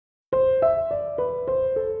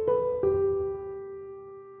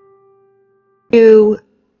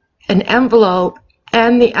an envelope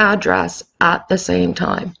and the address at the same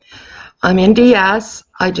time. I'm in DS.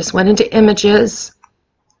 I just went into images,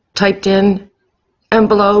 typed in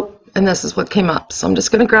envelope, and this is what came up. So I'm just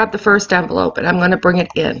going to grab the first envelope and I'm going to bring it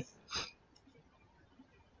in.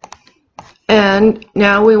 And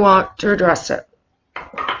now we want to address it.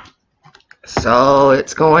 So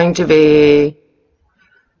it's going to be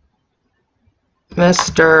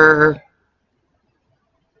Mr.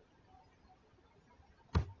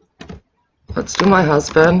 Let's do my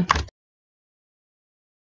husband.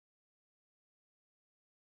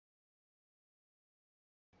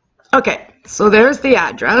 Okay, so there's the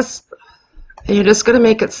address. And you're just going to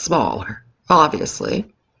make it smaller,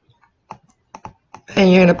 obviously.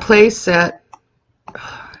 And you're going to place it,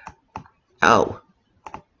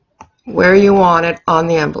 where you want it on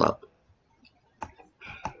the envelope.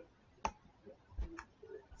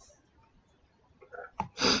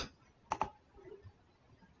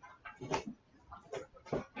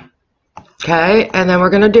 Okay, and then we're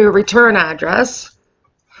going to do a return address.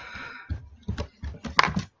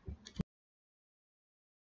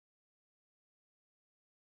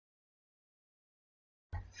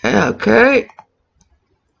 Okay,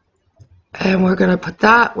 and we're going to put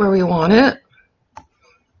that where we want it.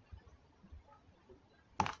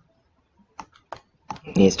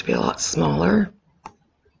 It needs to be a lot smaller.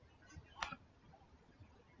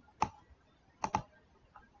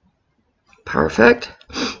 Perfect.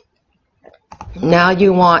 Now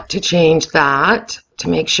you want to change that to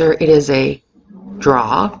make sure it is a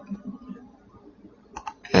draw.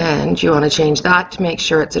 And you want to change that to make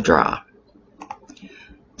sure it's a draw.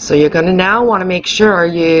 So you're going to now want to make sure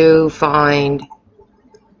you find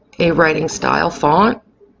a writing style font,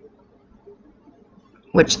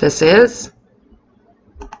 which this is.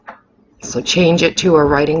 So change it to a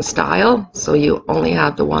writing style so you only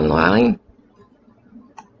have the one line.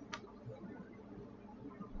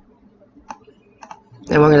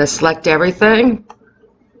 Then we're going to select everything.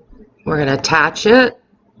 We're going to attach it.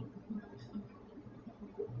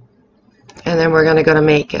 And then we're going to go to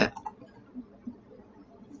make it.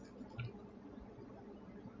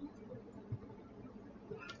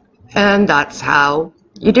 And that's how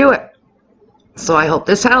you do it. So I hope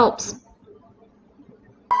this helps.